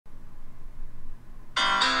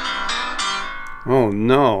Oh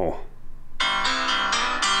no.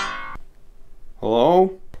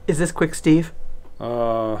 Hello? Is this quick, Steve?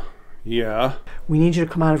 Yeah. We need you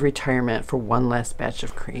to come out of retirement for one last batch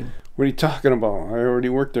of cream. What are you talking about? I already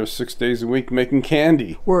work there 6 days a week making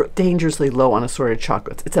candy. We're dangerously low on assorted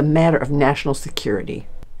chocolates. It's a matter of national security.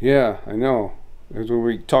 Yeah, I know. That's what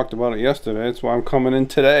we talked about it yesterday. That's why I'm coming in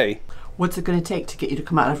today. What's it going to take to get you to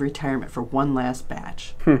come out of retirement for one last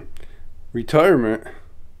batch? Retirement?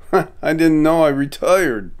 I didn't know I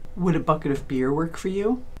retired. Would a bucket of beer work for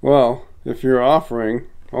you? Well, if you're offering,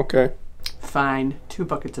 okay. Fine. 2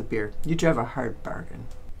 buckets of beer. You drive a hard bargain.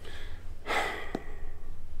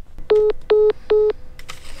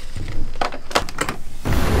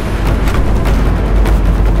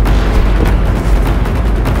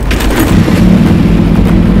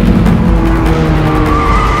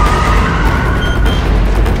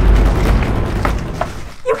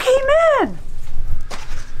 You came in!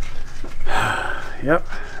 Yep,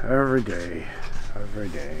 every day. Every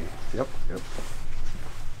day. Yep.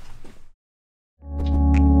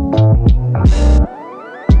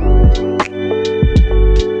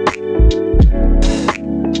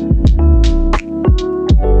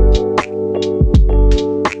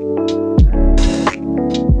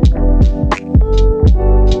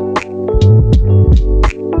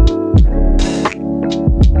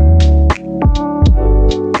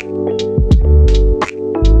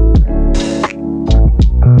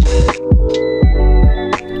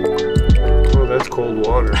 Cold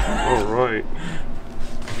water. All right.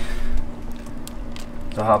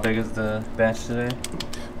 So how big is the batch today?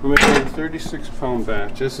 We're making a 36-pound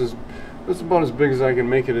batch. That's about as big as I can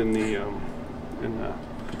make it in the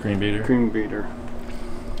Cream beater. cream beater.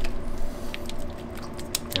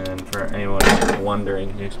 And for anyone wondering,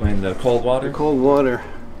 can you explain the cold water? The cold water,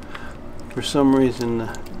 for some reason,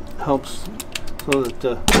 helps so that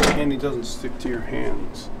the candy doesn't stick to your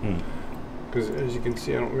hands. Because as you can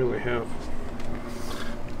see, I don't really have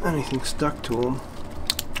anything stuck to them.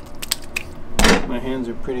 My hands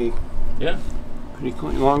are pretty clean.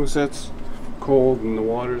 As long as that's cold and the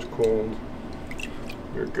water's cold,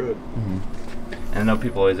 you're good. And I know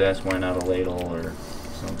people always ask why not a ladle or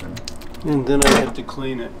something. And then I have to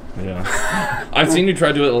clean it. Yeah. I've seen you try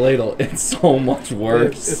to do it with a ladle. It's so much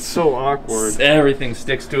worse. It's so awkward. Everything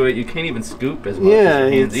sticks to it. You can't even scoop as much Yeah,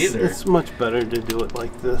 with your hands either. it's much better to do it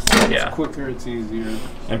like this. Yeah. It's quicker, it's easier.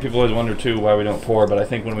 And people always wonder too why we don't pour, but I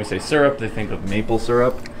think when we say syrup, they think of maple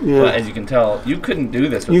syrup. Yeah. But as you can tell, you couldn't do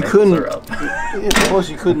this with You maple couldn't. syrup. Yeah,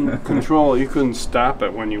 plus you couldn't control it. You couldn't stop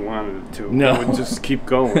it when you wanted it to. No. It would just keep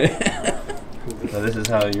going. So this is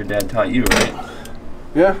how your dad taught you, right?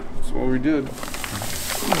 Yeah, that's what we did.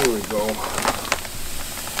 There we go.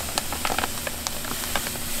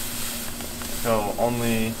 So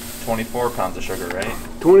only 24 pounds of sugar, right?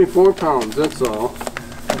 24 pounds, that's all.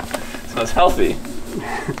 So it's healthy.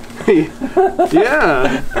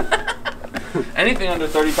 Yeah. Anything under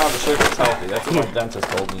 30 pounds of sugar is healthy. That's what my dentist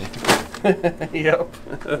told me. Yep.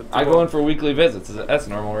 I go in for weekly visits. That's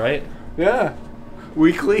normal, right? Yeah.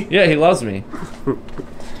 Weekly? Yeah, he loves me.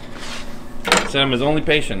 Said I'm his only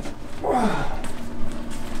patient.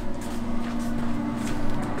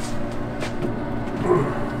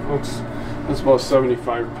 That's about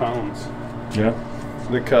 75 pounds. Yeah.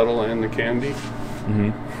 The kettle and the candy.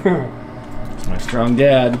 It's my strong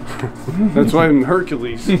dad. That's why I'm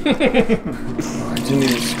Hercules. I didn't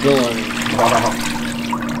even spill any.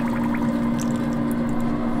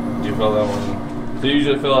 Do you fill that one? So you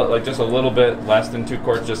usually fill it like just a little bit less than 2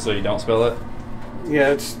 quarts just so you don't spill it?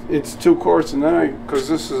 Yeah, it's 2 quarts, and then because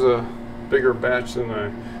this is a bigger batch than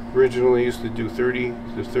I originally used to do, 30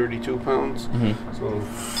 to 32 pounds. So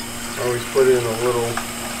I always put in a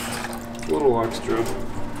little extra.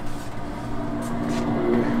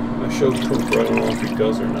 I showed Cooper, I don't know if he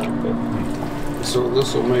does or not, but so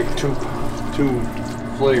this will make two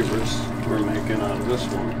flavors we're making out of this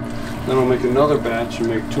one. Then I'll make another batch and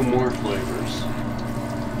make 2 more flavors.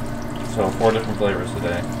 So 4 different flavors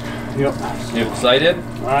today. Yep. You excited?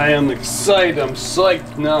 I am excited. I'm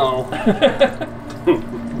psyched now.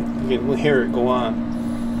 You can hear it go on.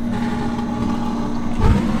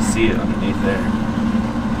 See it underneath there.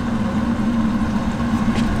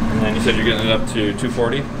 And then you said you're getting it up to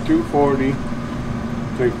 240? 240.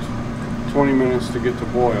 Take 20 minutes to get to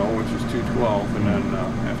boil, which is 212, and then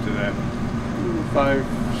after that,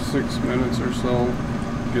 5-6 minutes or so,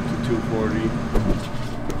 get to 240.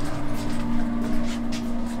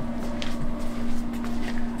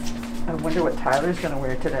 I wonder what Tyler's going to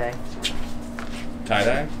wear today.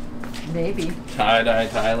 Tie-dye? Maybe. Tie-dye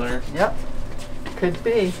Tyler. Yep. Could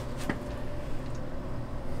be.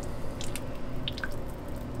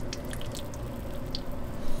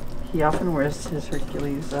 He often wears his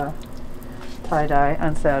Hercules tie-dye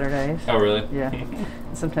on Saturdays. Oh, really? Yeah. And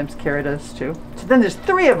sometimes Kara does too. So then there's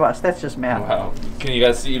 3 of us. That's just math. Wow. Can you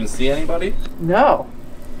guys even see anybody? No.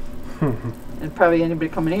 And probably anybody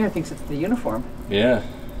coming in here thinks it's the uniform. Yeah.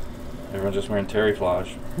 Everyone's just wearing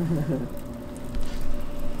terryflage.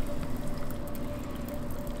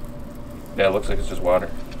 Yeah, it looks like it's just water.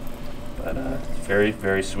 But it's very,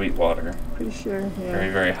 very sweet water. Pretty sure, yeah. Very,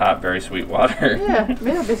 very hot, very sweet water. Yeah,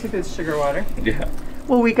 basically it's sugar water. Yeah.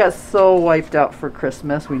 Well, we got so wiped out for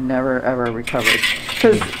Christmas, we never ever recovered.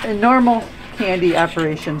 Because in normal candy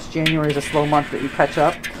operations, January is a slow month that you catch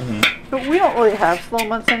up. But we don't really have slow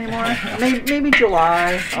months anymore. Maybe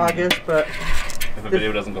July, August, but... If the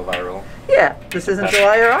video doesn't go viral. Yeah, this isn't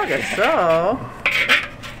July or August, so...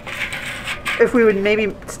 If we would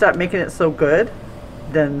maybe stop making it so good,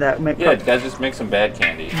 then that might... Yeah, guys, just make some bad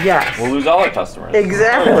candy. Yes. We'll lose all our customers.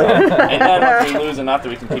 Exactly. And then once we lose enough that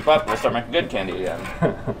we can keep up, we'll start making good candy again.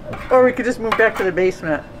 Or we could just move back to the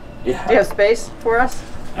basement. Yeah. Do you have space for us?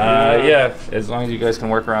 Yeah, as long as you guys can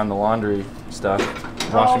work around the laundry stuff.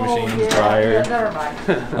 Washing machines, dryer. Yeah, never mind.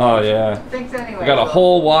 Oh, yeah. Thanks anyway. We got a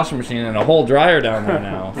whole washing machine and a whole dryer down there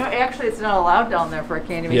now. No, actually, it's not allowed down there for a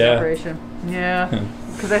candy making operation. Yeah.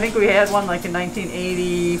 Because I think we had one like in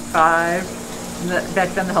 1985. And back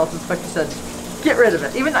then the health inspector said, get rid of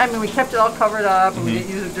it. Even, I mean, we kept it all covered up and we didn't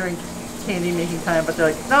use it during candy making time, but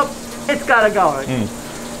they're like, nope, it's gotta go. Like,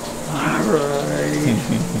 alright.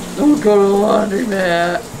 Don't go to the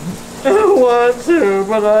laundromat. I don't want to,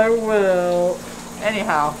 but I will.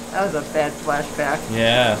 Anyhow, that was a bad flashback.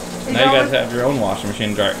 Yeah. Now you guys have your own washing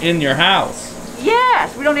machine dryer in your house.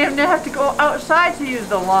 Yes, we don't even have to go outside to use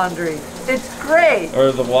the laundry. It's great.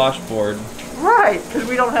 Or the washboard. Right, because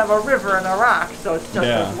we don't have a river and a rock, so it's just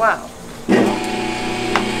as well. We're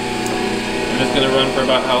just going to run for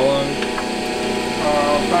about how long?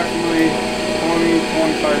 Approximately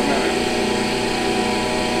 20-25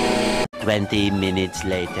 minutes. 20 minutes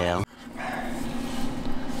later.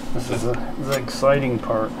 This is the exciting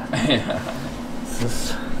part. Yeah. This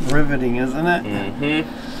is riveting, isn't it? Mm-hmm.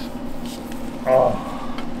 Oh,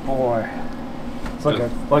 boy. It's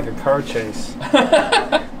like a car chase.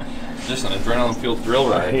 Just an adrenaline-fueled thrill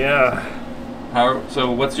ride. Yeah.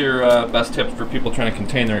 So what's your best tips for people trying to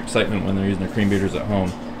contain their excitement when they're using their cream beaters at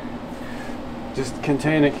home? Just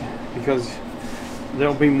contain it, because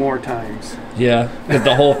there'll be more times. Yeah, because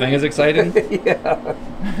the whole thing is exciting? Yeah.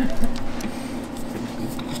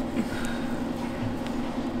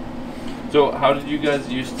 So how did you guys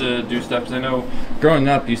used to do stuff? 'Cause I know growing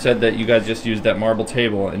up you said that you guys just used that marble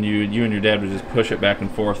table and you and your dad would just push it back and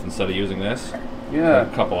forth instead of using this Yeah. for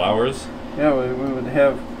a couple hours. Yeah, we would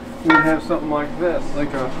have something like this,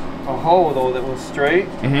 like a hoe though that was straight,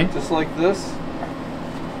 just like this.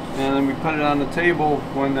 And then we put it on the table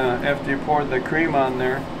when after you poured the cream on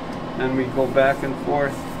there, and we go back and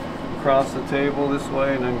forth across the table this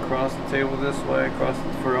way and then across the table this way,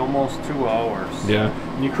 for almost 2 hours. Yeah.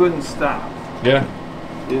 And you couldn't stop. Yeah.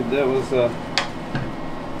 That was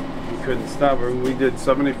you couldn't stop. We did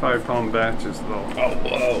 75-pound batches though. Oh,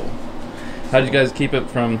 whoa. How did you guys keep it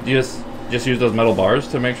from, do you just use those metal bars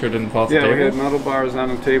to make sure it didn't fall off the table? Yeah, we had metal bars on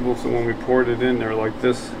the table, so when we poured it in there like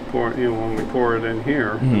this, when we pour it in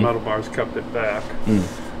here, the metal bars kept it back. And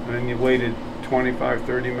then you waited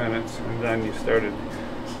 25-30 minutes, and then you started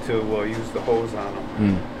to use the hose on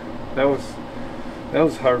them. That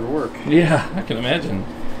was hard work. Yeah, I can imagine.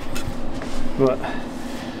 But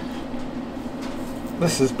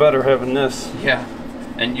this is better having this. Yeah.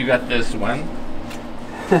 And you got this when?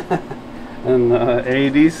 In the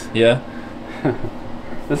 80s. Yeah.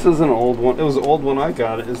 This is an old one. It was old when I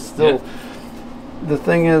got it. It's still. The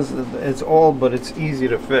thing is, it's old, but it's easy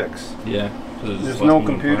to fix. Yeah. There's no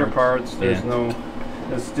computer parts. There's no.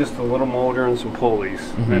 It's just a little motor and some pulleys,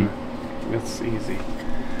 and it's easy.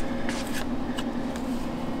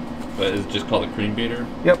 But is it just called a cream beater?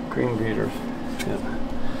 Yep, cream beaters. Yeah.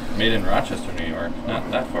 Made in Rochester, New York.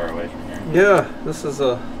 Not that far away from here. Yeah, this is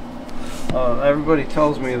a. Everybody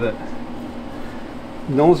tells me that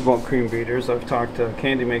knows about cream beaters. I've talked to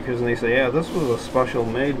candy makers, and they say, yeah, this was a special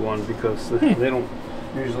made one because they don't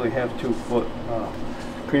usually have 2-foot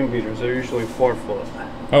cream beaters. They're usually 4-foot.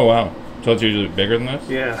 Oh wow! So it's usually bigger than this?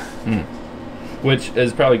 Yeah. Which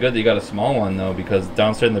is probably good that you got a small one though, because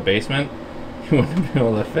downstairs in the basement, you wouldn't be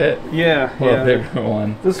able to fit. Yeah, a little bigger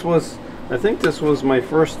one. I think this was my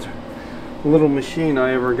first little machine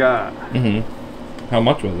I ever got. How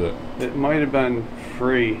much was it? It might have been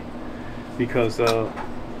free because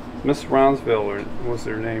Miss Ronsville was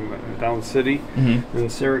their name, down city in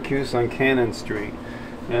Syracuse on Cannon Street,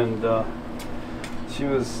 and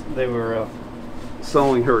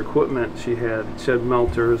selling her equipment, she had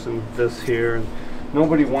melters and this here, and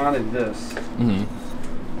nobody wanted this.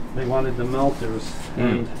 They wanted the melters,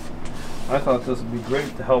 and I thought this would be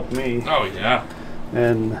great to help me. Oh yeah.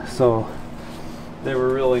 And so they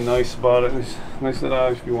were really nice about it. And I said,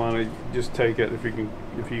 "Oh, if you want to, just take it if you can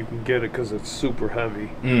get it, because it's super heavy."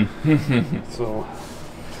 So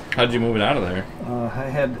how did you move it out of there? I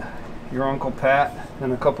had your Uncle Pat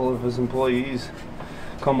and a couple of his employees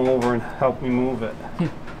come over and help me move it.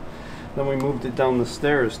 Then we moved it down the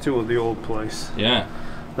stairs too of the old place. Yeah.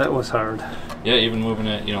 That was hard. Yeah, even moving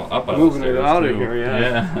it, you know, up out Moving of the it stairs out too. of here,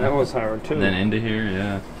 yeah. That was hard too. And then into here,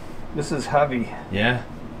 yeah. This is heavy. Yeah.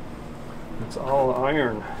 It's all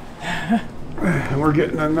iron. And we're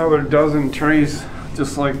getting another dozen trays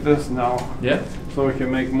just like this now. Yeah. So we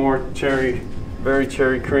can make more berry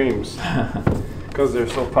cherry creams. Because they're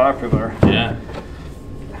so popular. Yeah.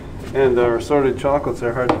 And our assorted chocolates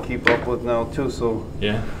are hard to keep up with now too, so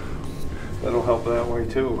yeah, that'll help that way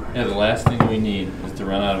too. Yeah, the last thing we need is to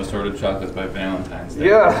run out of assorted chocolates by Valentine's Day.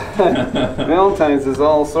 Yeah, Valentine's is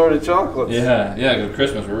all assorted chocolates. Yeah, because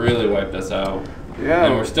Christmas really wiped us out. Yeah.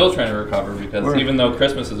 And we're still trying to recover because even though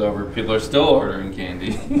Christmas is over, people are still ordering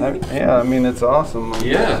candy. Yeah, I mean, it's awesome.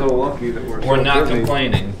 Yeah. We're so lucky that we're We're so not busy.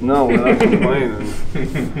 complaining. No, we're not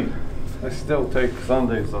complaining. I still take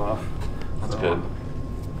Sundays off. That's good.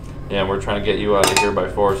 Yeah, we're trying to get you out of here by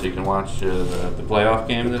 4 so you can watch the playoff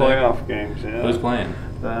game today. Playoff games, yeah. Who's playing?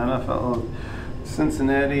 The NFL,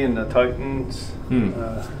 Cincinnati and the Titans.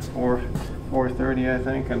 4:30, I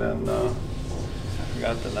think, and then I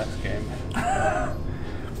forgot the next game.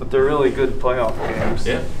 But they're really good playoff games.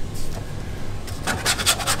 Yeah.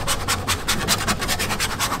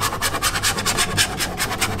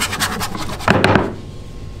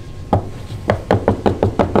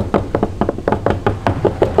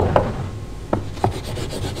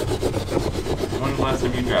 When was the last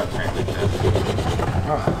time you dropped cranberry, Chad?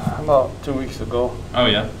 About 2 weeks ago. Oh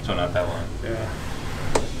yeah, so not that long. Yeah.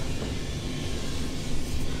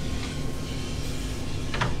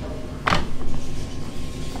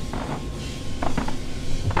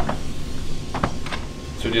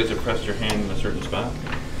 So do you have to press your hand in a certain spot?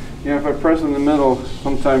 Yeah, if I press in the middle,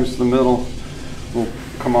 sometimes the middle will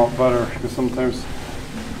come out better, because sometimes,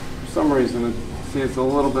 for some reason, it's a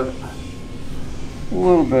little bit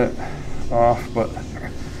off, but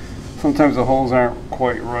sometimes the holes aren't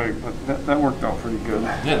quite right, but that worked out pretty good.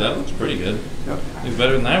 Yeah, that looks pretty good. Yep. It's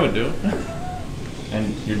better than I would do.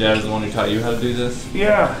 And your dad is the one who taught you how to do this?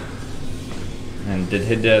 Yeah. And did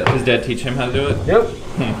his dad teach him how to do it? Yep.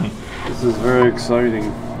 This is very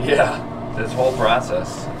exciting. Yeah, this whole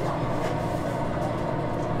process.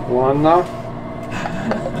 One,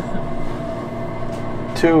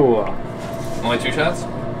 two. Only 2 shots?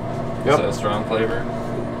 Yep. Is that a strong flavor?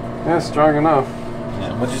 Yeah, strong enough.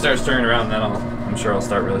 Yeah. Once you start stirring around, then I'm sure I'll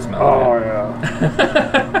start really smelling Oh it.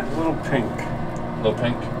 yeah. A little pink. A little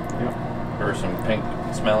pink? Yep. Or some pink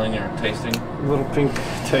smelling or tasting? A little pink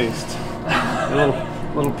taste. A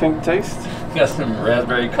little pink taste. Got some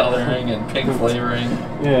raspberry coloring and pink flavoring.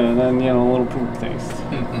 Yeah, and then, a little pink taste.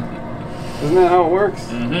 Isn't that how it works?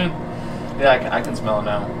 Mm-hmm. Yeah, I can smell it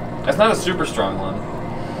now. It's not a super strong one.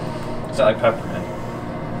 It's not like peppermint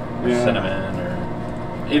or cinnamon or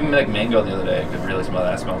even like mango the other day. I could really smell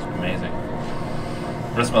that. It smells amazing.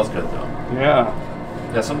 But it smells good though. Yeah.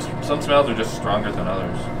 Yeah, some smells are just stronger than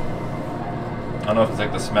others. I don't know if it's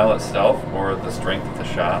like the smell itself or the strength of the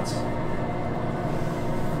shots.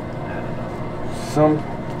 Some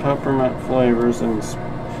peppermint flavors and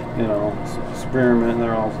spearmint,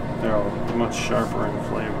 they're all much sharper in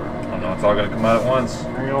flavor. I don't know, it's all gonna come out at once.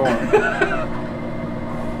 Hang on.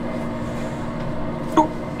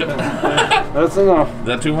 That's enough. Is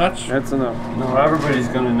that too much? That's enough. No, everybody's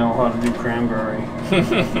gonna know how to do cranberry.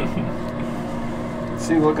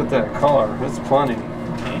 See, look at that color. That's plenty.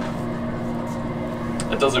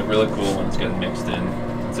 It does look really cool when it's getting mixed in.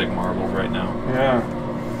 It's like marbled right now. Yeah.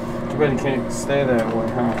 Too bad you can't stay that way,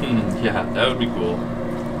 huh? Yeah, that would be cool.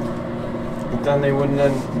 But then they wouldn't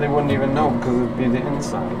even know, because it'd be the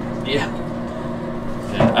inside. Yeah.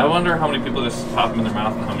 Yeah. I wonder how many people just pop them in their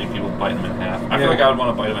mouth and how many people bite them in half. I feel like I would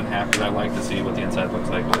want to bite them in half because I like to see what the inside looks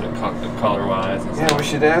like, with it color-wise and stuff. Yeah, we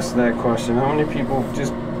should ask that question. How many people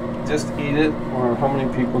just eat it, or how many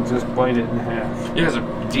people just bite it in half? Yeah, there's a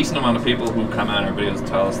decent amount of people who come on our videos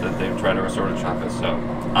tell us that they've tried our assorted chocolates, so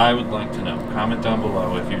I would like to know. Comment down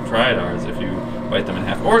below if you've tried ours, if you bite them in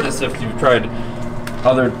half, or just if you've tried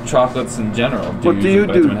other chocolates in general. What do you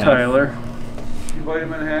do, Tyler? You bite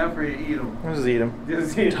them in half or you eat them? I just eat them.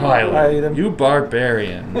 Just eat them. Tyler, I eat them. you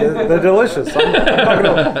barbarian. They're delicious. I'm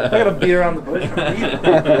not gonna beat around the bush and eat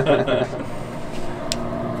them.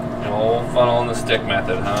 old funnel in the stick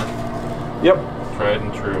method, huh? Yep. Tried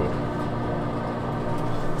and true.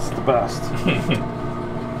 It's the best.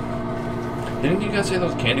 Didn't you guys say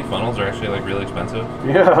those candy funnels are actually like really expensive?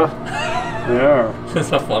 Yeah. They are.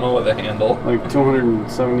 It's a funnel with a handle. Like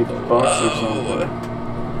 $270 or something.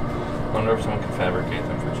 I wonder if someone can fabricate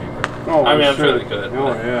them for cheaper. Oh, I mean, I'm sure they could.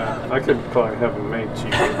 Oh, yeah. I could probably have them made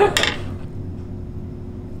cheaper.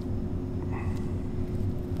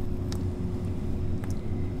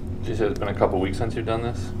 You said it's been a couple weeks since you've done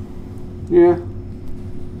this? Yeah.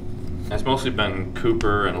 It's mostly been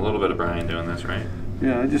Cooper and a little bit of Brian doing this, right?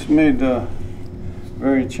 Yeah, I just made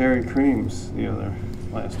berry cherry creams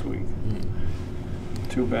last week.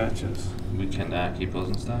 2 batches. We can keep those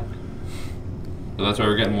in stock. So that's why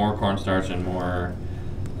we're getting more cornstarch and more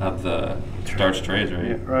of the starch trays, right?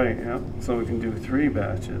 Yeah, right, yeah. So we can do 3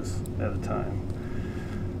 batches at a time.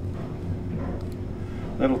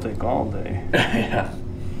 That'll take all day. Yeah.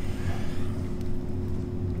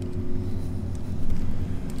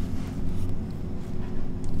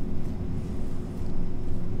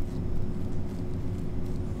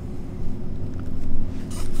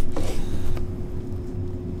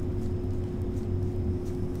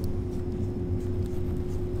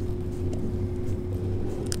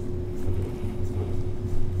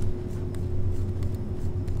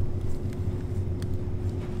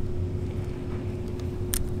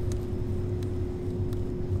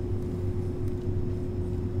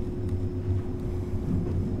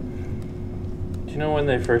 Do you know when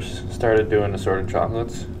they first started doing assorted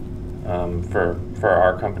chocolates? For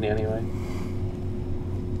our company anyway?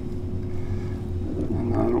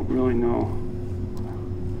 And I don't really know.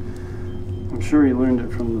 I'm sure he learned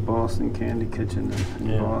it from the Boston Candy Kitchen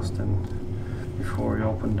in Boston before he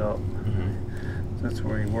opened up. Mm-hmm. That's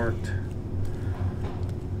where he worked.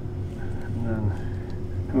 And then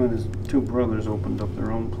him and his 2 brothers opened up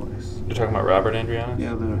their own place. You're talking about Robert Andrianis?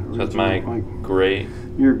 Yeah, so that's my great...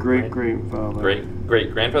 Your great-grandfather.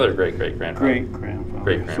 Great-grandfather or great-great-grandfather? Great-grandfather.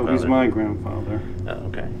 Great-grandfather. So he's my grandfather. Oh,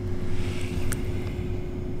 okay.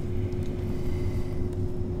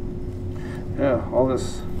 Yeah, all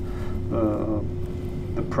this,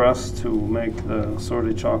 the press to make the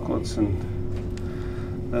assorted chocolates, and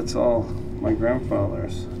that's all my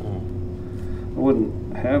grandfather's. I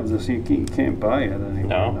wouldn't have this. You can't buy it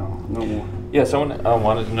anymore. No more. Yeah, someone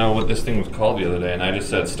wanted to know what this thing was called the other day, and I just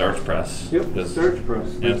said starch press. Yep, starch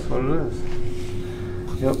press. That's what it is.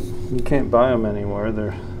 Yep, you can't buy them anywhere.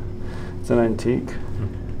 It's an antique.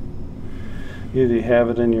 Either you have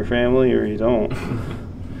it in your family or you don't.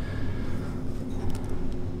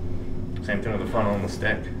 Same thing with the funnel and the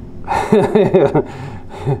stick. Yeah.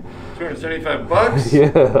 $275?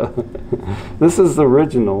 Yeah. This is the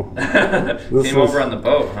original. Came over on the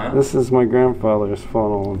boat, huh? This is my grandfather's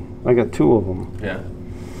funnel. I got 2 of them. Yeah.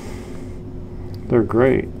 They're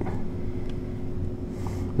great.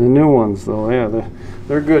 The new ones, though, yeah,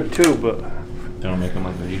 they're good too, but they don't make them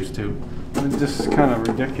like they used to. It's just kind of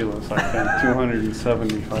ridiculous. I spent $275.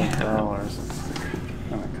 It's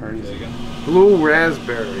kind of crazy. Blue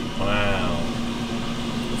raspberry. Wow.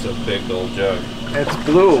 It's a big old jug. It's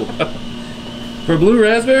blue. For blue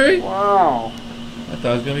raspberry? Wow. I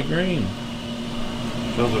thought it was going to be green.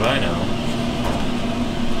 Shows what I know.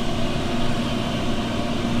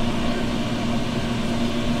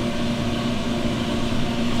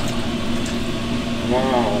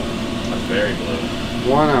 Wow. That's very blue.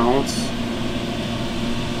 1 ounce.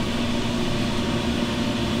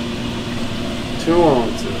 2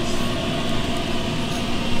 ounces.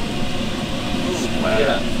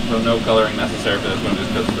 Yeah. So no coloring necessary for this one just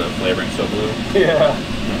because the flavoring's so blue. Yeah.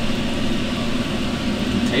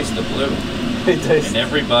 Taste the blue. Taste in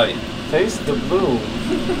every bite. Taste the blue.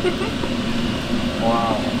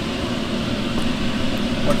 Wow.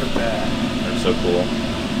 Look at that. They're so cool.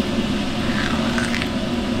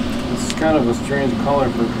 It's kind of a strange color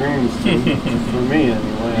for creams, too. For me,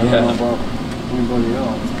 anyway. I don't know about anybody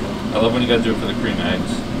else. I love when you guys do it for the cream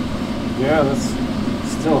eggs. Yeah, that's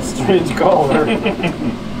still a strange color.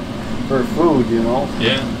 For food, you know?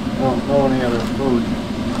 Yeah. I don't know any other food.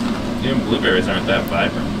 Even blueberries aren't that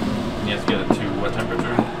vibrant. You have to get it to what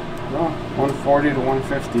temperature? No, 140 to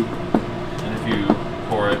 150. And if you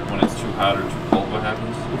pour it when it's too hot or too cold, what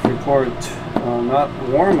happens? If you pour it not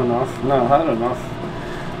warm enough, not hot enough,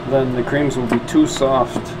 then the creams will be too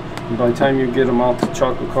soft. And by the time you get them out to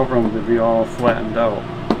chocolate cover them, they'll be all flattened out.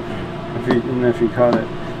 If you cut it.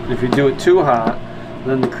 If you do it too hot,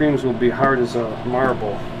 then the creams will be hard as a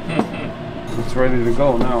marble. It's ready to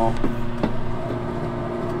go now.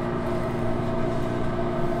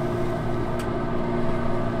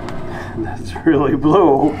 That's really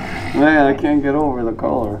blue. Man, I can't get over the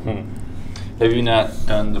color. Have you not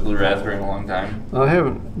done the blue raspberry in a long time? I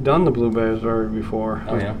haven't done the blue raspberry before.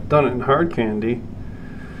 Oh, yeah? I've done it in hard candy,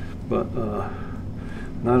 but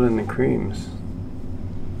not in the creams.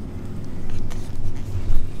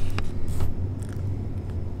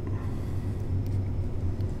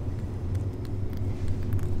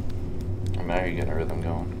 Now you're getting a rhythm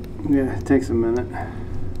going. Yeah, it takes a minute.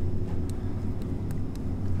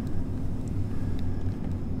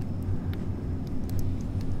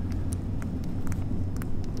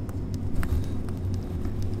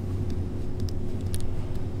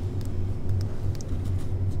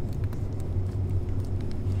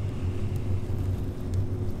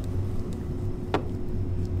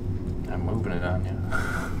 I'm moving it on you.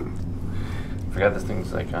 Forgot this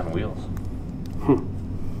thing's like on wheels.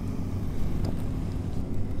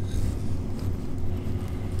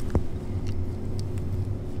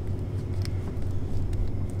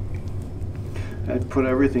 I put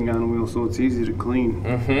everything on wheels so it's easy to clean.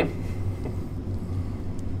 Mm-hmm.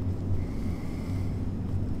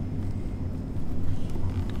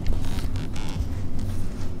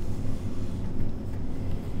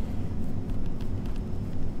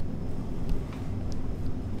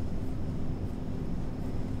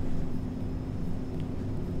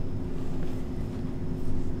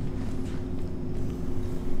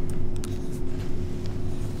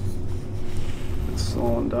 It's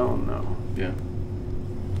slowing down now. Yeah.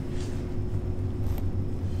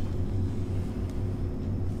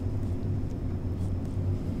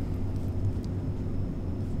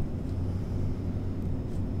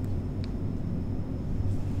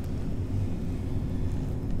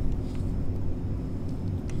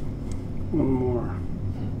 One more.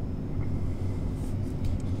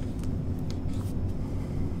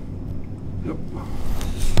 Yep.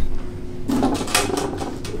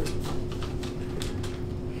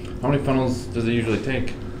 How many funnels does it usually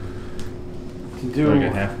take? To do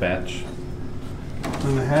Like a half batch?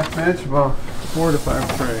 in a half batch, about 4 to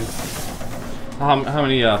 5 trays. How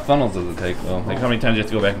many funnels does it take though? Like how many times do you have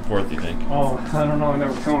to go back and forth, do you think? Oh, I don't know. I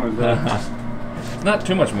never counted that. It's not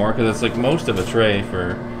too much more because it's like most of a tray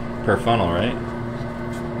per funnel, right?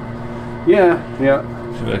 Yeah, yeah.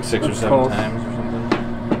 Should be like 6 or That's 7 close. times or something.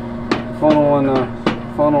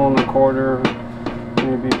 Funnel and a quarter,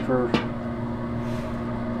 maybe for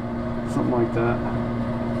something like that.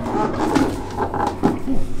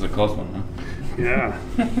 It's a close one, huh? Yeah.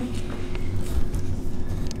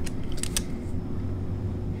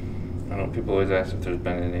 I know people always ask if there's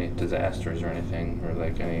been any disasters or anything, or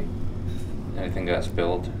like anything got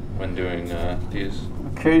spilled when doing these.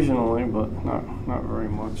 Occasionally, but not very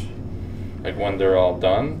much. Like when they're all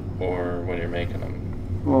done, or when you're making them.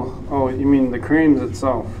 Well, oh, you mean the creams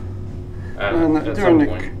itself? At some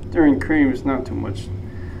point. During creams, not too much.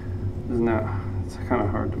 It's kind of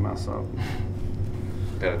hard to mess up.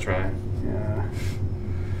 Gotta try. Yeah.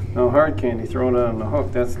 No, hard candy, throwing it on the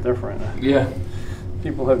hook, that's different. Yeah.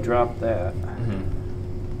 People have dropped that.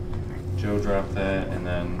 Mm-hmm. Joe dropped that, and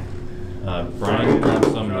then Brian dropped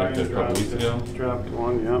some like a couple weeks ago. Dropped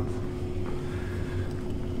one, yeah.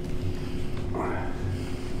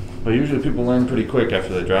 But usually people learn pretty quick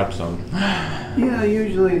after they drop some. Yeah,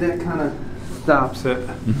 usually that kind of stops it.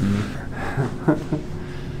 Mm-hmm.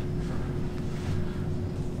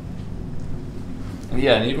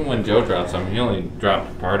 Yeah, and even when Joe dropped some, he only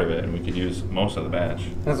dropped part of it, and we could use most of the batch.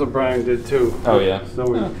 That's what Brian did too. Oh yeah. So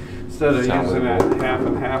we, instead of Sounds using like it half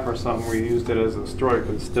and half or something, we used it as a stripe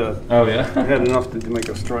instead. Oh yeah. We had enough to make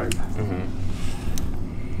a stripe. Mm-hmm.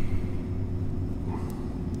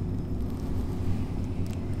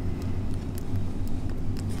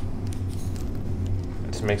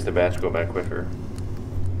 It just makes the batch go by quicker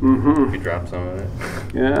if Mm-hmm. you drop some of it.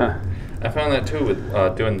 Yeah. I found that too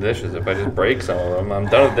with doing dishes. If I just break some of them, I'm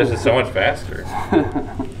done with dishes so much faster.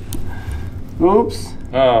 Oops.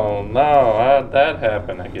 Oh no, how'd that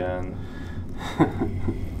happen again?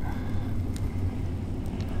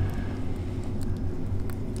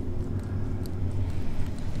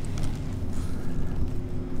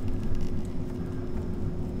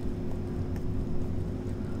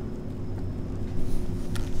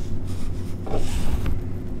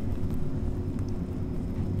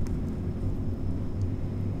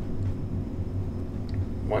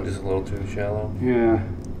 One just a little too shallow. Yeah.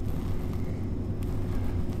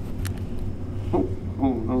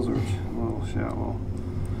 Oh, those are a little shallow.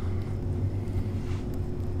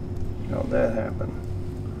 How'd that happen?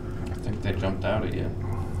 I think they jumped out at you.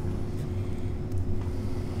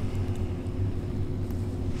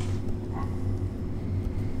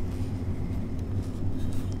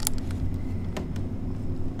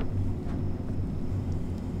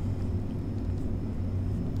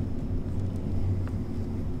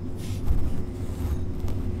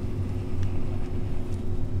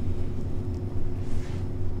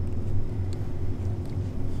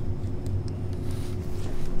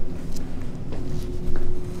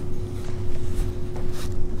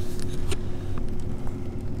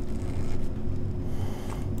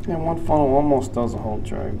 Yeah, one funnel almost does a whole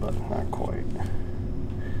tray, but not quite.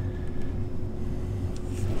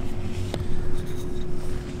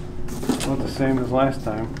 Not the same as last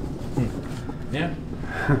time. Yeah.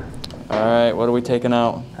 All right, what are we taking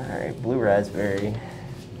out? All right, blue raspberry.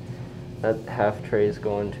 That half tray is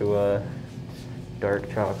going to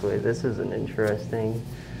dark chocolate. This is an interesting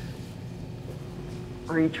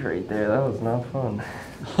reach right there. That was not fun.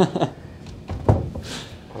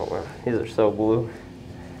 Oh wow, these are so blue.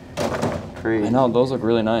 Crazy. I know, those look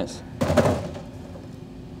really nice.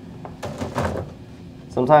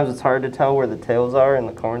 Sometimes it's hard to tell where the tails are in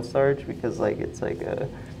the cornstarch because like it's like a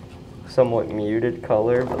somewhat muted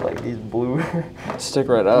color, but like these blue Stick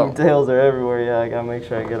right out. tails are everywhere. Yeah, I gotta make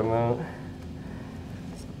sure I get them out.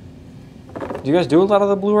 Do you guys do a lot of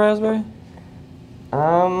the blue raspberry?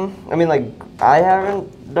 I mean, like, I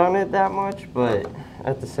haven't done it that much, but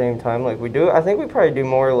at the same time, like, we do, I think we probably do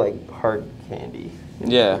more, like, hard candy in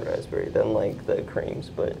Yeah. blue raspberry than, like, the creams,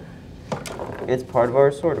 but it's part of our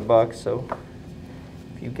assorted box, so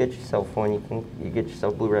if you get yourself one, you get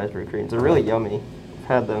yourself blue raspberry creams. They're really yummy. I've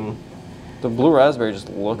had them. The blue raspberry just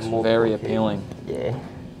looks multiple very occasions. appealing. Yeah.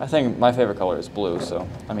 I think my favorite color is blue, so,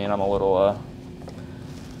 I mean, I'm a little,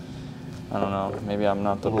 I don't know, maybe I'm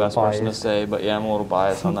not the A little best person to biased. say, but yeah, I'm a little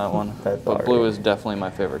biased on that one. That's But all blue right. is definitely my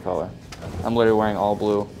favorite color. I'm literally wearing all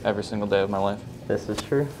blue every single day of my life. This is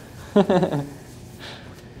true. I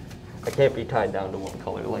can't be tied down to one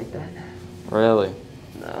color like that. Really?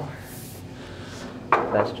 No.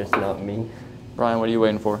 That's just not me. Brian, what are you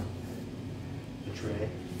waiting for? The tray.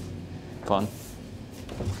 Fun.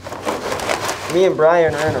 Me and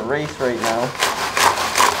Brian are in a race right now.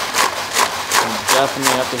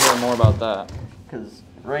 Definitely have to hear more about that. Because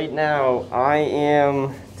right now I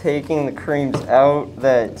am taking the creams out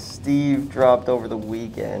that Steve dropped over the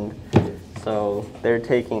weekend. So they're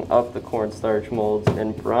taking up the cornstarch molds,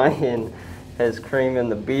 and Brian has cream in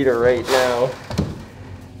the beater right now.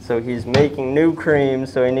 So he's making new cream,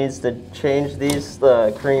 so he needs to change these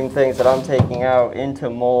cream things that I'm taking out into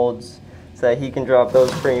molds so that he can drop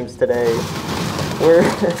those creams today.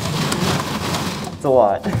 It's a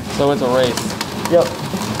lot. So it's a race. Yep.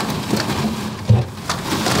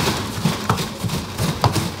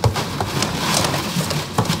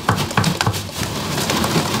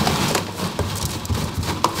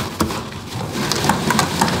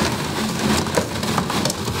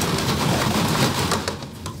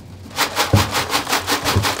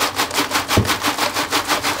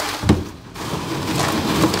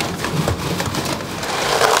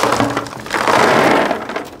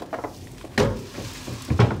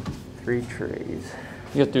 3 trays.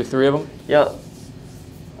 You have to do 3 of them? Yep.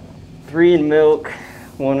 3 in milk,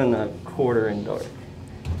 1 1/4 in dark.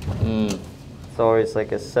 Mm. It's always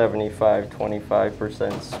like a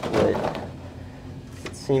 75-25% split.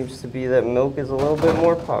 It seems to be that milk is a little bit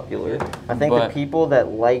more popular. I think But- the people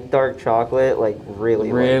that like dark chocolate like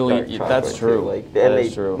really like dark chocolate. That's true. Too. Like, That and is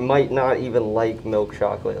they true. might not even like milk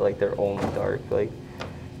chocolate, like they're only dark. Like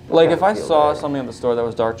If I feel saw that. something at the store that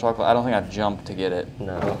was dark chocolate, I don't think I'd jump to get it.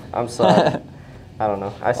 No, I'm sorry. I don't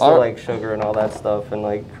know. I still Our- like sugar and all that stuff, and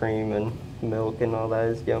like cream and milk and all that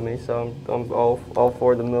is yummy. So I'm all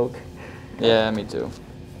for the milk. Yeah, me too.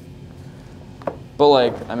 But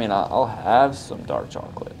like, I mean, I'll have some dark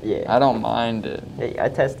chocolate. Yeah. I don't mind it. Yeah, I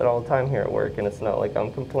test it all the time here at work, and it's not like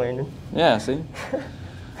I'm complaining. Yeah, see?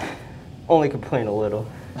 Only complain a little.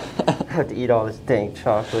 I have to eat all this dank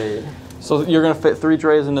chocolate. So you're gonna fit 3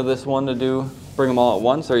 trays into this one to bring them all at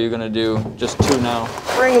once, or are you gonna do just 2 now?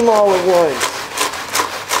 Bring them all at once.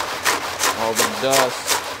 All the dust.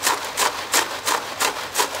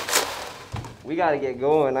 We gotta get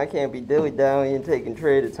going. I can't be dilly-dallying, taking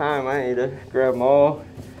tray at a time. I need to grab them all,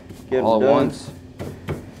 get All them at done. once.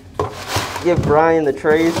 Give Brian the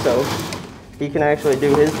trays so he can actually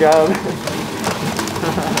do his job.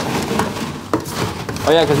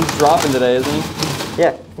 Oh yeah, because he's dropping today, isn't he?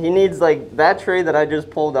 Yeah, he needs like that tray that I just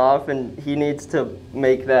pulled off, and he needs to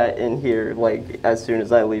make that in here like as soon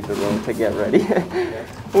as I leave the room to get ready.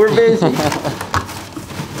 We're busy.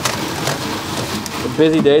 It's a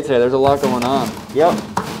busy day today. There's a lot going on. Yep.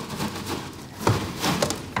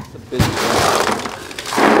 It's a busy day.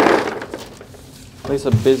 At least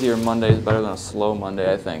a busier Monday is better than a slow Monday,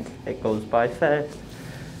 I think. It goes by fast.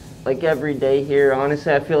 Like every day here,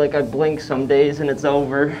 honestly, I feel like I blink some days and it's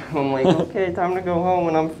over. I'm like, okay, time to go home,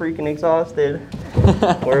 and I'm freaking exhausted.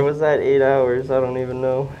 Where was that 8 hours? I don't even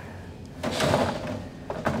know.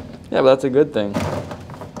 Yeah, but that's a good thing.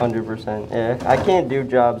 100%. Yeah, I can't do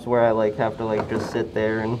jobs where I like have to like just sit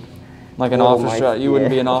there and Like an Well, office my- job. You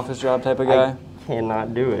wouldn't be yeah. an office job type of guy? I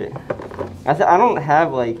cannot do it. I don't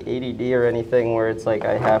have like ADD or anything where it's like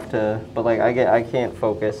I have to, but like I can't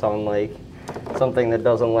focus on like something that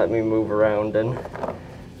doesn't let me move around and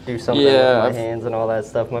do something with my hands and all that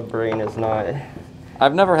stuff. My brain is not.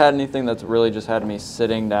 I've never had anything that's really just had me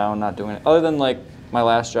sitting down, not doing it. Other than like my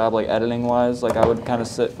last job, like editing wise, like I would kind of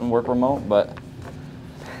sit and work remote, but.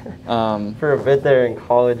 For a bit there in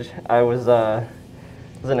college, I was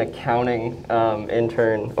an accounting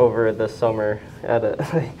intern over the summer at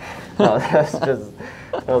a. No, that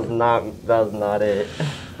was not it.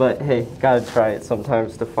 But hey, gotta try it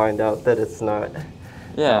sometimes to find out that it's not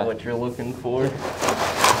what you're looking for.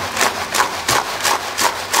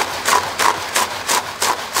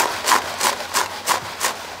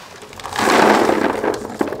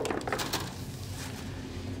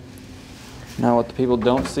 Now what the people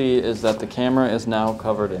don't see is that the camera is now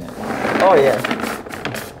covered in it. Oh yeah,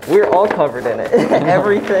 we're all covered in it.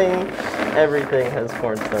 Everything has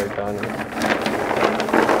cornstarch on it.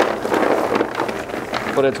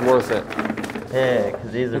 But it's worth it. Yeah,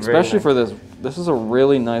 because these are especially for this. This is a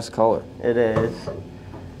really nice color. It is.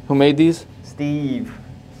 Who made these? Steve.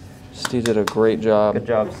 Steve did a great job. Good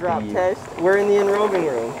job, Steve. Drop test. We're in the enrobing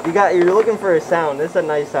room. You're looking for a sound. This is a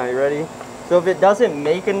nice sound. You ready? So if it doesn't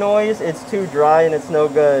make a noise, it's too dry and it's no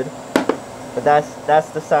good. But that's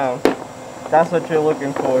the sound. That's what you're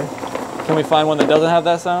looking for. Can we find one that doesn't have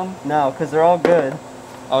that sound? No, because they're all good.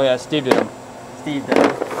 Oh yeah, Steve did them. Steve did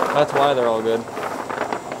them. That's why they're all good.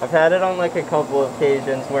 I've had it on like a couple of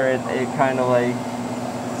occasions where it kind of like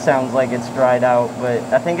sounds like it's dried out, but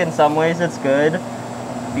I think in some ways it's good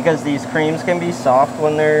because these creams can be soft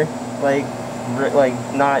when they're like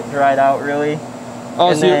not dried out really. Oh,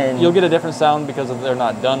 and so you'll get a different sound because they're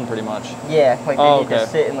not done pretty much. Yeah, like they need to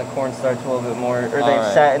sit in the cornstarch a little bit more, or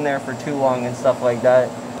they've sat in there for too long and stuff like that.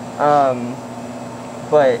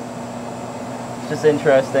 But it's just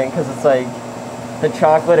interesting because it's like the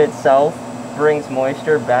chocolate itself brings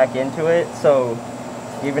moisture back into it, so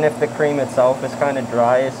even if the cream itself is kind of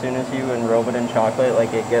dry, as soon as you enrobe it in chocolate,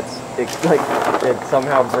 like it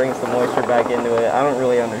somehow brings the moisture back into it. I don't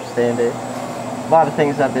really understand it. A lot of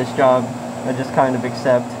things at this job I just kind of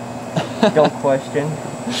accept, don't question.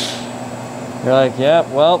 You're like, yeah,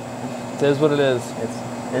 well, it is what it is.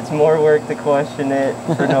 It's more work to question it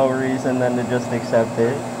for no reason than to just accept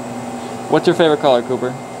it. What's your favorite color, Cooper?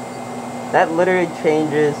 That literally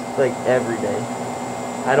changes like every day.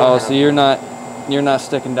 I don't. Oh, so you're not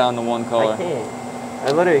sticking down to one color. I can't.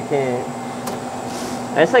 I literally can't.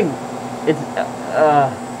 It's like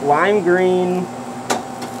lime green,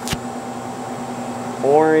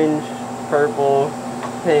 orange, purple,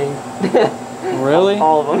 pink. Really?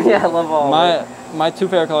 All of them. Yeah, I love all of them. My two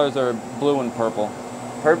favorite colors are blue and purple.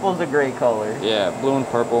 Purple's a great color. Yeah, blue and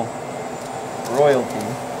purple. Royalty.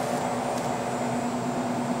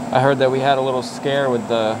 I heard that we had a little scare with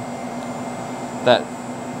that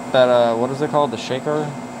what is it called? The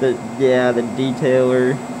shaker? The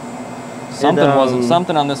detailer.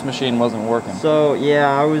 Something on this machine wasn't working. So yeah,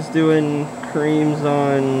 I was doing creams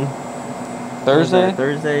on Thursday?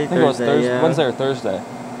 Thursday. I think it was Thursday. Yeah. Wednesday or Thursday.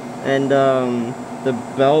 And the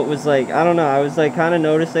belt was like, I don't know, I was like kind of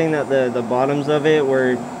noticing that the bottoms of it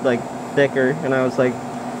were like thicker, and I was like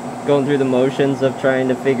going through the motions of trying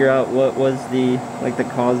to figure out what was the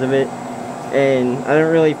cause of it, and I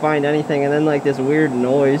didn't really find anything, and then like this weird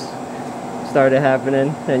noise started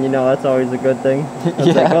happening, and you know that's always a good thing. I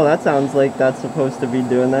was like, oh, that sounds like that's supposed to be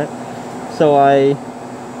doing that. So I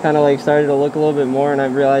kind of like started to look a little bit more, and I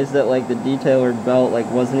realized that like the detailer belt like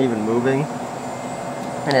wasn't even moving,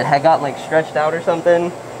 and it had got like stretched out or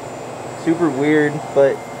something. Super weird,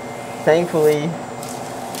 but thankfully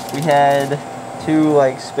we had two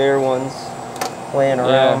like spare ones laying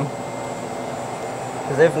around.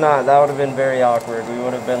 Because if not, that would have been very awkward. We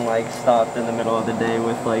would have been like stopped in the middle of the day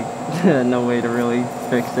with like no way to really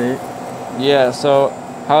fix it. Yeah, so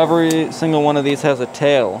however every single one of these has a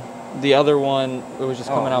tail. The other one, it was just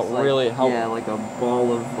coming out like, really... Yeah, like a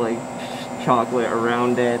ball of like chocolate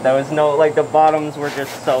around it. That was no, like the bottoms were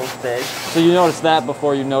just so thick. So you noticed that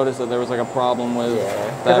before you noticed that there was like a problem with the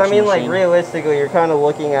because I mean machine. like realistically you're kind of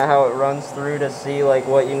looking at how it runs through to see like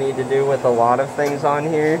what you need to do with a lot of things on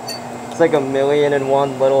here. It's like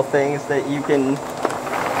 1,000,001 little things that you can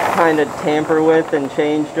kind of tamper with and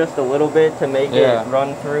change just a little bit to make it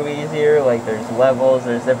run through easier. Like there's levels,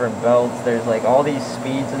 there's different belts, there's like all these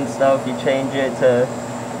speeds and stuff. You change it to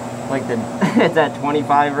like it's at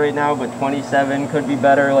 25 right now, but 27 could be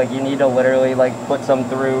better. Like you need to literally like put some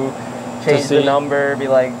through, change the number, be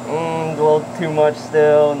like a little too much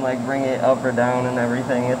still, and like bring it up or down and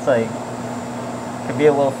everything. It's like could be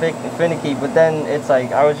a little finicky, but then it's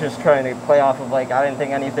like I was just trying to play off of like I didn't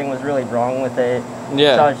think anything was really wrong with it.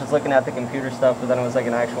 Yeah. So I was just looking at the computer stuff, but then it was like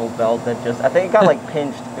an actual belt that just I think it got like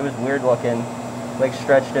pinched. It was weird looking, like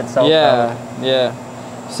stretched itself out.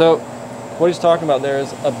 Yeah. So what he's talking about there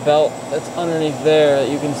is a belt that's underneath there that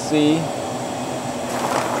you can see.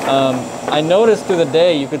 I noticed through the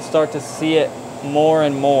day you could start to see it more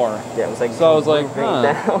and more. Yeah, it was like so I was like,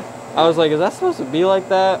 down. I was like, is that supposed to be like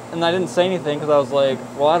that? And I didn't say anything because I was like,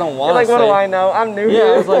 well, I don't want to like, say. what do I know? I'm new here.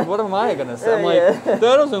 Yeah, I was like, what am I going to say? I'm like, that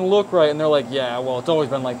doesn't look right. And they're like, yeah, well, it's always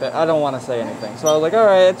been like that. I don't want to say anything. So I was like, all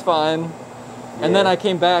right, it's fine. And then I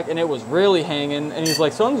came back and it was really hanging. And he's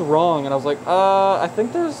like, something's wrong. And I was like, I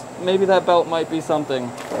think maybe that belt might be something.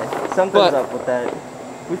 Yeah, something's up with that.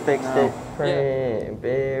 We fixed it.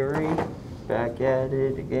 Cranberry. Back at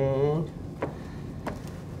it again.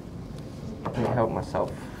 Let me help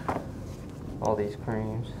myself. All these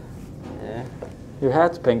creams. Yeah. Your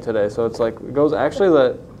hat's pink today, so it's like it goes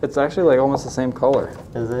it's actually like almost the same color.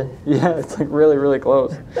 Is it? Yeah, it's like really, really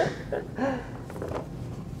close. It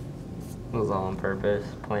was all on purpose,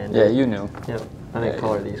 planned Yeah, it. you knew. Yep. I didn't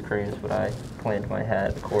color these creams, but I planned my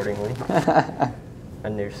hat accordingly. I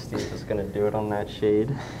knew Steve was gonna do it on that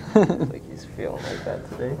shade. Like he's feeling like that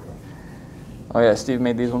today. Oh yeah, Steve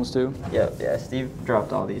made these ones too? Yep, yeah, Steve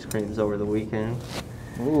dropped all these creams over the weekend.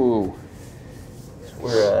 Ooh.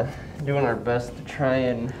 We're doing our best to try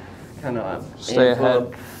and kind of stay amp ahead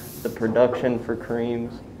up the production for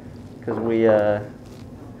creams because we are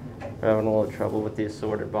having a little trouble with the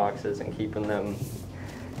assorted boxes and keeping them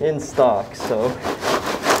in stock. So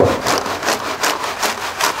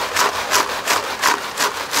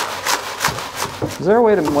is there a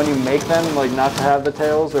way to, when you make them, like not to have the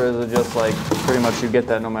tails, or is it just like pretty much you get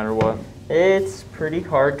that no matter what? it's pretty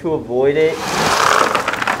hard to avoid it.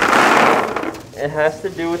 It has to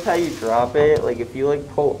do with how you drop it. Like if you like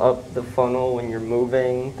pull up the funnel when you're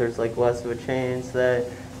moving, there's like less of a chance that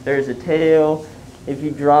there's a tail. If you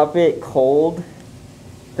drop it cold,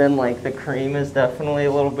 then like the cream is definitely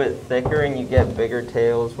a little bit thicker and you get bigger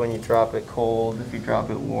tails when you drop it cold. If you drop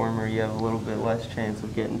it warmer, you have a little bit less chance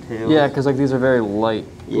of getting tails. Yeah, because like these are very light,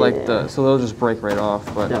 Yeah. so they'll just break right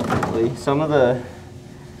off. But definitely.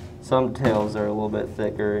 Some tails are a little bit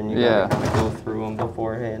thicker and you gotta kind of go through them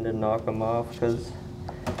beforehand and knock them off because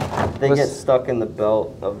they get stuck in the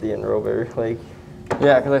belt of the enrober. Like,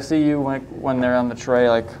 yeah, because I see you when they're on the tray,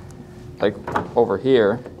 like over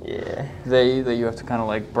here. yeah. You have to kind of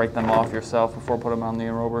like break them off yourself before put them on the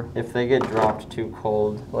enrober. If they get dropped too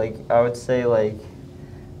cold, like I would say like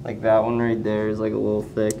that one right there is like a little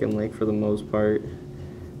thick and like for the most part,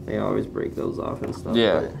 they always break those off and stuff.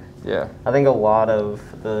 Yeah. But Yeah. I think a lot of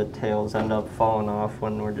the tails end up falling off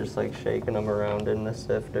when we're just like shaking them around in the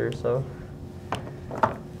sifter, so.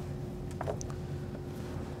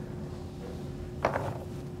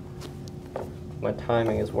 My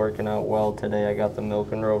timing is working out well today. I got the milk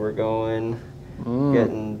enrober going,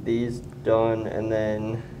 getting these done, and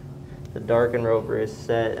then the dark enrober is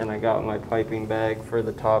set, and I got my piping bag for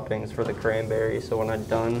the toppings for the cranberry, so when I'm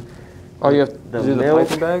done. Oh, you have to do the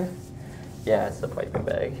piping bag? Yeah, it's the piping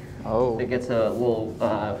bag. Oh. It gets a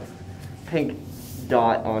little pink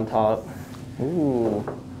dot on top. Ooh.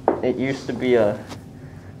 It used to be a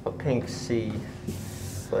pink C,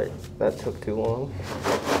 but that took too long.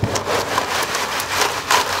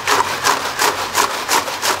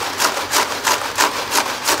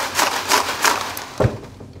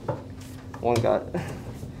 One got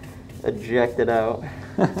ejected out.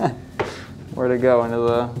 Where'd it go? Into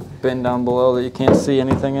the bin down below that you can't see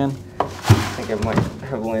anything in? I think it might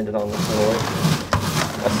have landed on the floor.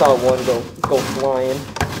 I saw one go flying.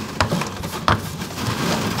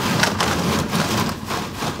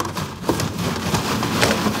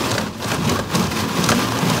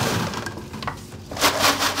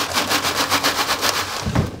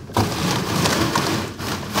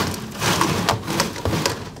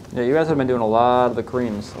 Yeah, you guys have been doing a lot of the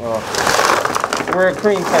creams. We're a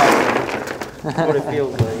cream factory. That's what it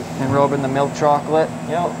feels like. Enrobing the milk chocolate.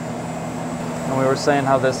 Yep. And we were saying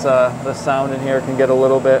how this the sound in here can get a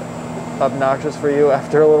little bit obnoxious for you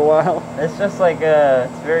after a little while. It's just like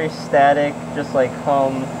it's very static, just like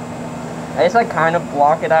hum. I just like kind of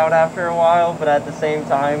block it out after a while, but at the same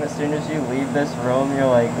time, as soon as you leave this room, you're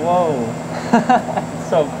like, whoa, it's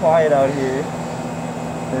so quiet out here.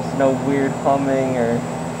 There's no weird humming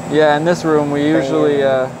or. Yeah, in this room we usually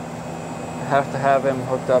have to have him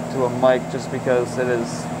hooked up to a mic just because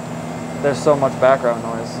there's so much background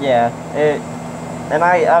noise. Yeah, and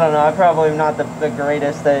I don't know, I probably am not the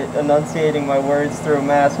greatest at enunciating my words through a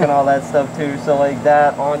mask and all that stuff too, so like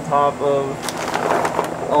that on top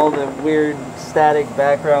of all the weird static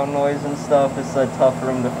background noise and stuff, it's a tough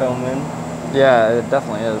room to film in. Yeah, it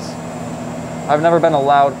definitely is. I've never been a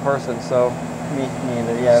loud person, so. Me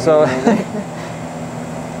neither, yeah. So, me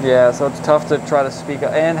neither. yeah, so it's tough to try to speak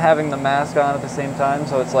up, and having the mask on at the same time,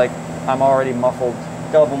 so it's like I'm already muffled.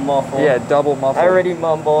 Double muffled. Yeah, double muffled. I already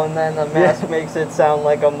mumble, and then the mask makes it sound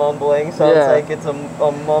like I'm mumbling, so it's like it's a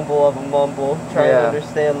mumble of a mumble. Trying to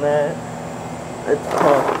understand that. It's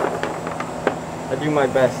tough. I do my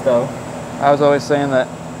best, though. I was always saying that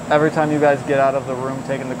every time you guys get out of the room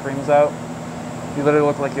taking the creams out, you literally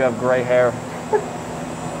look like you have gray hair.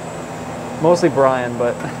 Mostly Brian,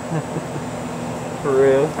 but for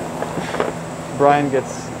real. Brian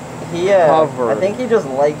gets covered. I think he just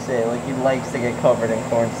likes it. Like, he likes to get covered in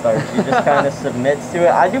cornstarch. He just kind of submits to it.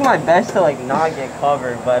 I do my best to, like, not get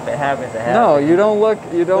covered, but if it happens, it happens. No, you don't look,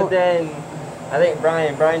 you don't. But then, I think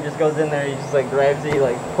Brian just goes in there, he just, like, grabs it, he,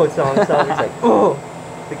 like, puts it on himself, he's like, oh,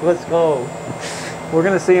 like, let's go. We're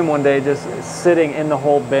going to see him one day just sitting in the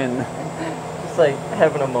whole bin. Just, like,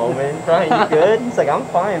 having a moment. Brian, you good? He's like, I'm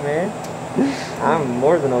fine, man. I'm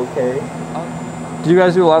more than okay. Do you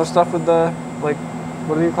guys do a lot of stuff with the, like,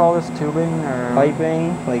 what do you call this, tubing or?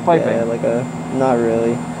 Piping? Like, piping. Yeah, like not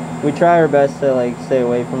really. We try our best to, like, stay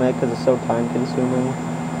away from it because it's so time consuming.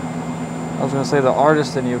 I was going to say the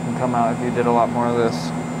artist in you can come out if you did a lot more of this.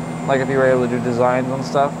 Like if you were able to do designs and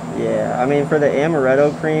stuff. Yeah, I mean for the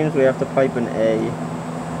amaretto creams we have to pipe an A.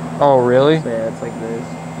 Oh really? So yeah, it's like this.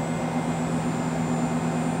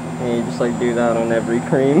 And you just like do that on every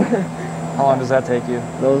cream. How long does that take you?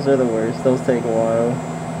 Those are the worst. Those take a while.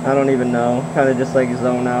 I don't even know. Kind of just like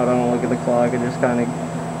zone out. I don't look at the clock. I just kind of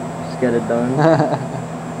just get it done.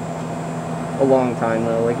 A long time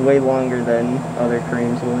though, like way longer than other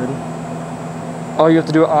creams would. Oh, you have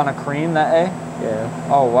to do it on a cream, that A? Yeah.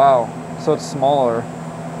 Oh wow. So it's smaller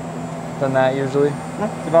than that usually?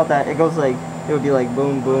 It's about that. It goes like, it would be like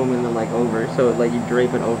boom, boom, and then like over. So like you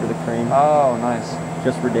drape it over the cream. Oh, nice.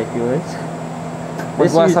 Just ridiculous.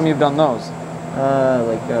 When's the last time you've done those?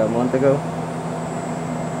 Like a month ago.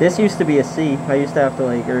 This used to be a C. I used to have to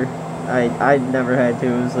like, I never had to.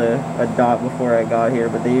 It was a dot before I got here,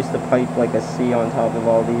 but they used to pipe like a C on top of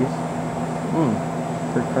all these.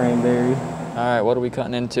 For cranberry. All right, what are we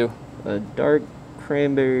cutting into? A dark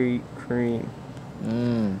cranberry cream.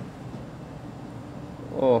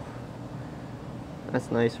 Oh,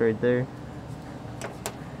 that's nice right there.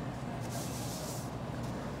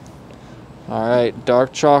 All right,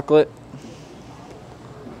 dark chocolate.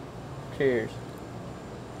 Cheers.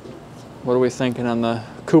 What are we thinking on the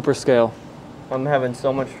Cooper scale? I'm having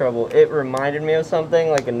so much trouble. It reminded me of something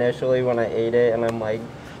like initially when I ate it, and I'm like,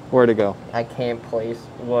 where to go? I can't place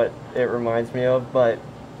what it reminds me of, but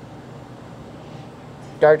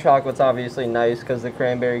dark chocolate's obviously nice because the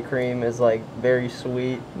cranberry cream is like very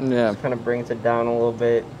sweet. Yeah. Just kind of brings it down a little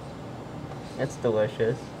bit. It's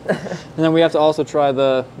delicious. And then we have to also try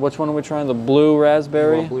the, which one are we trying? The blue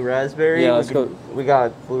raspberry? Blue raspberry? Yeah, let's go. We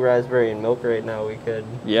got blue raspberry and milk right now. We could.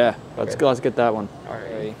 Yeah, let's go. Let's get that one. All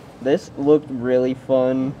right. This looked really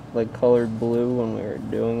fun, like colored blue when we were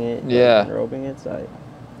doing it. Yeah. Enrobing it, so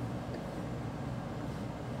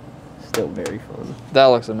still very fun. That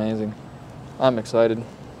looks amazing. I'm excited.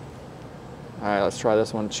 All right, let's try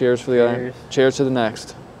this one. Cheers for the other. Cheers to the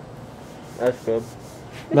next. That's good.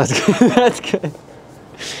 That's good. That's good.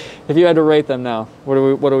 If you had to rate them now, what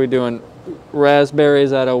are we doing?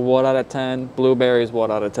 Raspberries at a what out of 10? Blueberries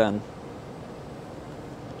what out of 10?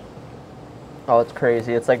 Oh, it's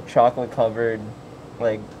crazy. It's like chocolate covered,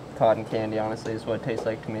 like cotton candy. Honestly, is what it tastes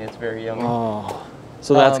like to me. It's very yummy. Oh,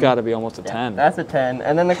 so that's got to be almost a 10. That's a 10.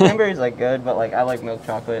 And then the cranberry's like good, but like I like milk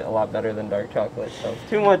chocolate a lot better than dark chocolate. So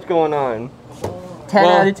too much going on. 10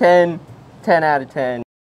 out of 10. 10 out of 10.